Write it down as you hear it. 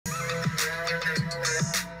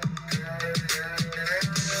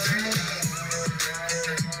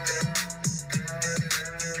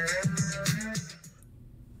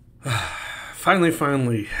Finally,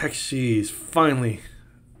 Hexies finally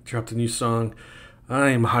dropped a new song. I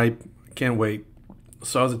am hype. Can't wait.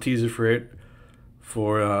 Saw the teaser for it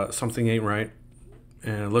for Something Ain't Right.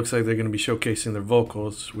 And it looks like they're going to be showcasing their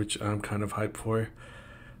vocals, which I'm kind of hyped for.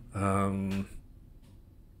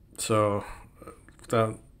 So,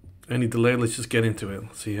 without any delay, let's just get into it.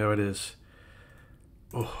 Let's see how it is.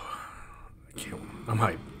 Oh, I'm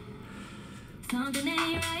hyped.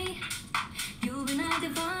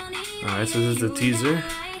 Alright, so this is the teaser.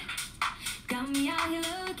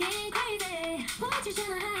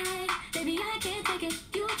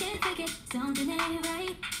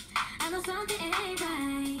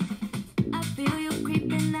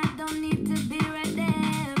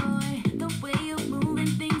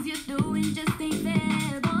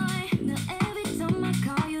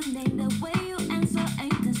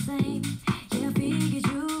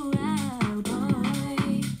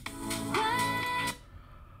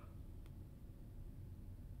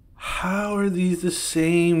 How are these the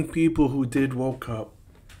same people who did Woke Up?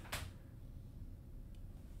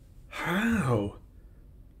 How?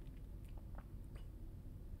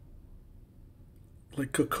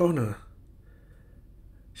 Like Kokona.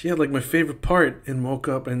 She had like my favorite part in Woke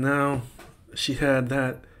Up, and now she had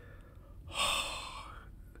that.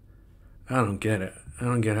 I don't get it. I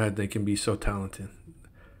don't get how they can be so talented.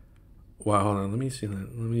 Wow, hold on. Let me see that.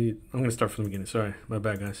 I'm gonna start from the beginning. Sorry, my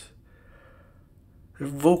bad, guys. Their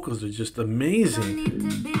vocals are just amazing.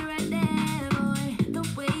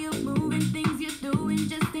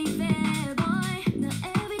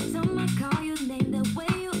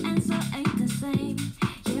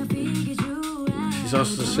 She's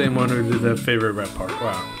also the same one who did that favorite rap part.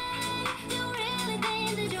 Wow.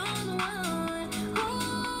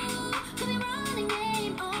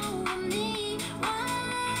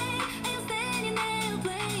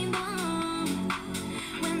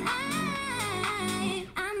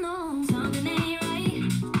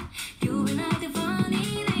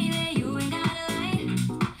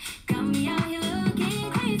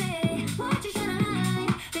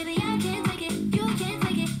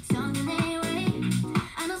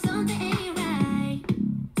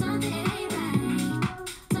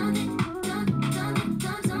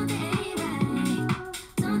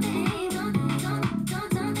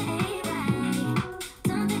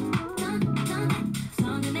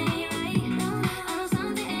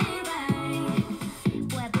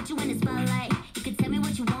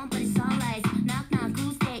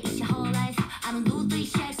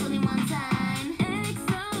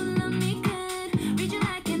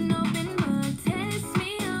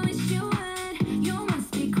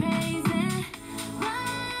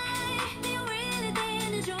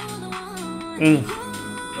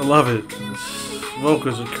 I love it.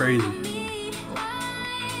 Vocals are crazy.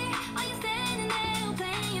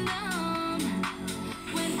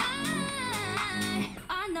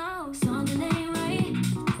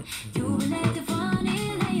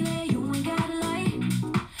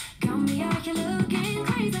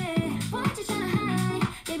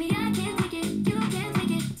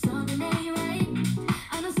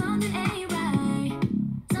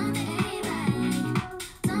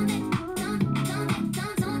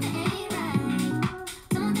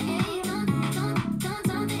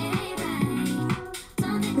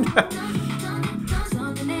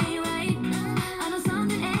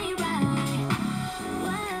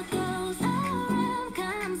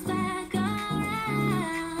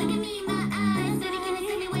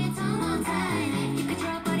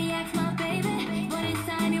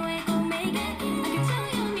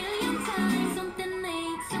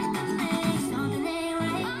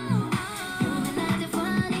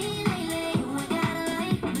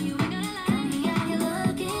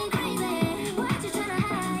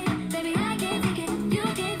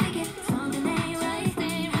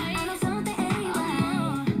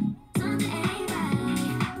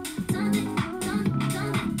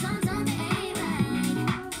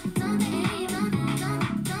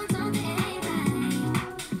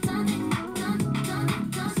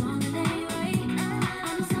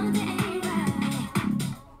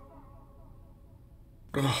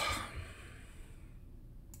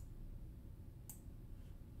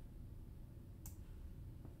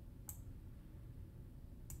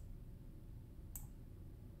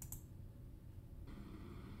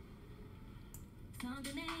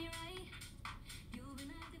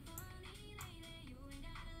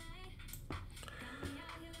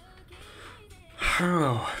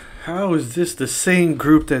 How is this the same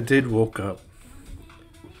group that did Woke Up?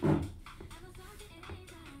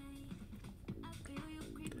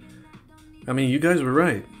 I mean, you guys were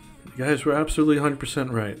right. You guys were absolutely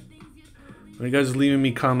 100% right. When you guys are leaving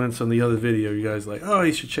me comments on the other video, you guys like, oh,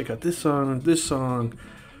 you should check out this song and this song.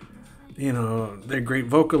 You know, they're great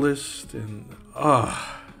vocalists, and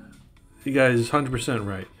you guys 100%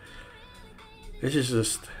 right. It's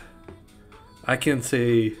just, I can't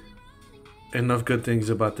say enough good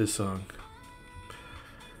things about this song.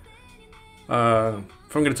 If I'm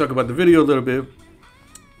going to talk about the video a little bit,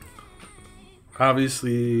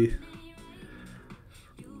 obviously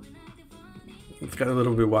it's got a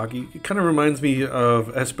little bit wacky. It kind of reminds me of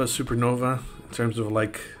Espa Supernova in terms of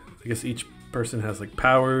like, I guess each person has like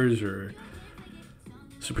powers or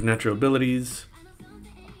supernatural abilities.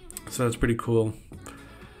 So that's pretty cool.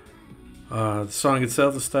 The song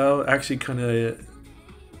itself, the style, actually kind of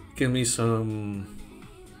give me some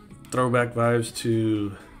throwback vibes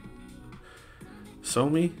to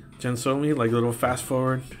Somi, Gen Somi, like a little fast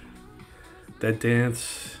forward, that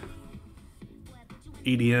dance,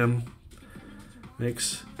 EDM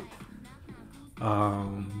mix.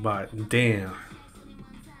 But damn,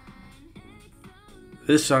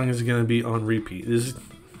 this song is gonna be on repeat. This is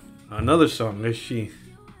another song that's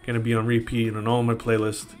gonna be on repeat on all my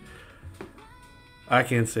playlists. I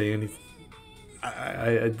can't say anything.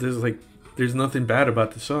 There's nothing bad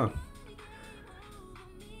about the song.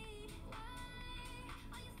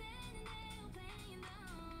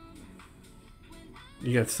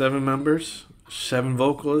 You got 7 members, 7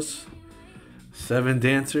 vocalists, 7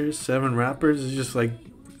 dancers, 7 rappers. It's just like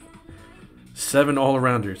 7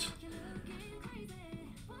 all-arounders.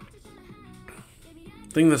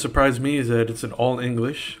 The thing that surprised me is that it's in all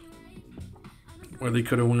English, where they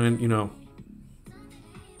could have went, you know,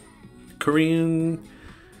 Korean,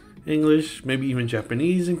 English, maybe even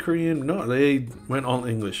Japanese and Korean. No, they went all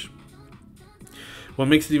English. What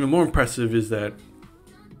makes it even more impressive is that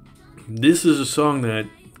this is a song that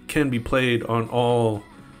can be played on all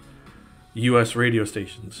US radio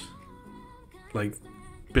stations. Like,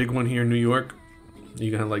 big one here in New York,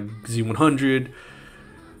 you got like Z100,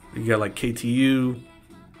 you got like KTU.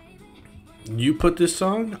 You put this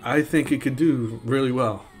song, I think it could do really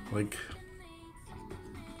well. Like,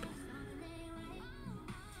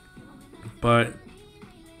 but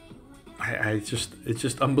it's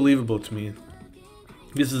just unbelievable to me.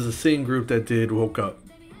 This is the same group that did Woke Up.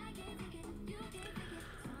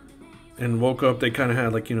 And Woke Up, they kind of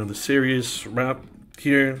had like, you know, the serious rap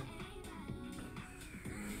here.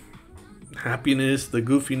 Happiness, the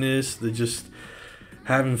goofiness, the just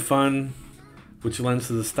having fun, which lends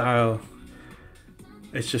to the style.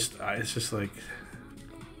 It's just like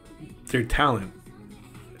their talent.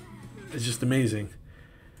 It's just amazing.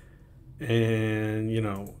 And, you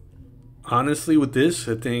know, honestly with this,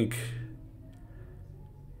 I think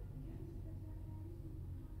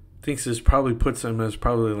this probably puts them as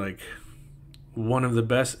probably like one of the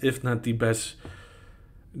best, if not the best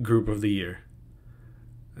group of the year.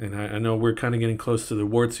 And I know we're kind of getting close to the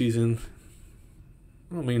award season.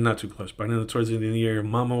 Well, I mean, not too close, but I know towards the end of the year,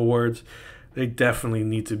 Mama Awards, they definitely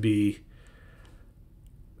need to be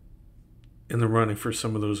in the running for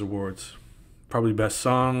some of those awards. Probably best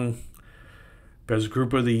song, best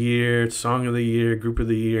group of the year, song of the year, group of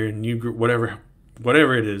the year, new group, whatever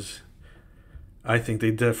it is. I think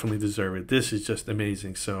they definitely deserve it. This is just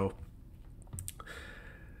amazing. So,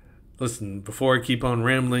 listen, before I keep on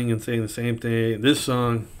rambling and saying the same thing, this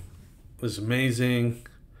song is amazing.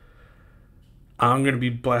 I'm going to be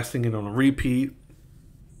blasting it on a repeat.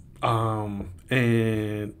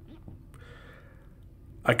 And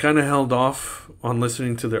I kind of held off on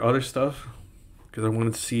listening to their other stuff because I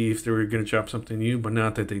wanted to see if they were going to drop something new. But now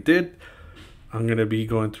that they did, I'm going to be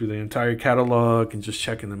going through the entire catalog and just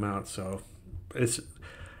checking them out. So, it's,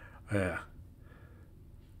 yeah.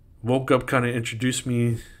 Woke Up kind of introduced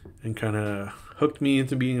me and kind of hooked me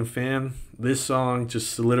into being a fan. This song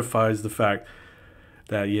just solidifies the fact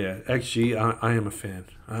that, yeah, XG, I am a fan.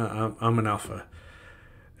 I'm an alpha.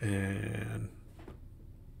 And,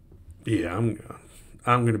 yeah, I'm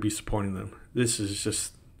going to be supporting them. This is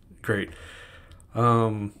just great.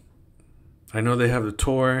 I know they have the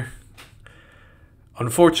tour.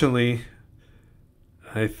 Unfortunately,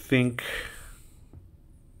 I think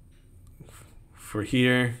for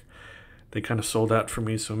here, they kind of sold out for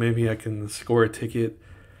me, so maybe I can score a ticket.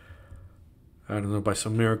 I don't know, by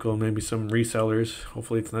some miracle, maybe some resellers.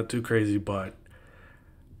 Hopefully it's not too crazy, but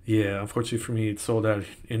yeah, unfortunately for me, it's sold out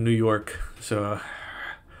in New York. So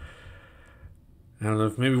I don't know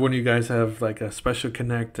if maybe one of you guys have like a special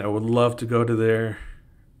connect. I would love to go to their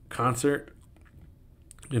concert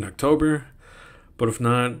in October, but if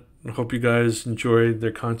not, I hope you guys enjoyed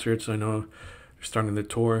their concerts. I know they're starting the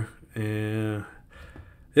tour, and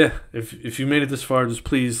yeah, if you made it this far, just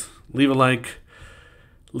please leave a like,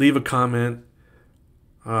 leave a comment,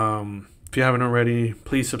 If you haven't already,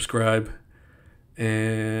 please subscribe.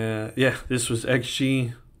 And yeah, this was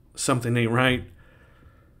XG, Something Ain't Right.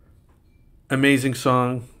 Amazing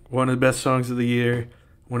song, one of the best songs of the year,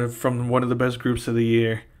 from one of the best groups of the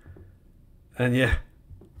year. And yeah,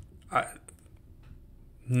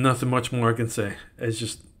 nothing much more I can say. It's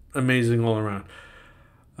just amazing all around.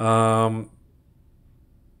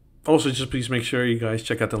 Also, just please make sure you guys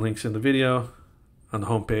check out the links in the video on the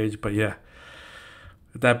homepage. But yeah,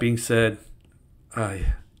 with that being said,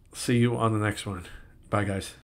 I see you on the next one. Bye, guys.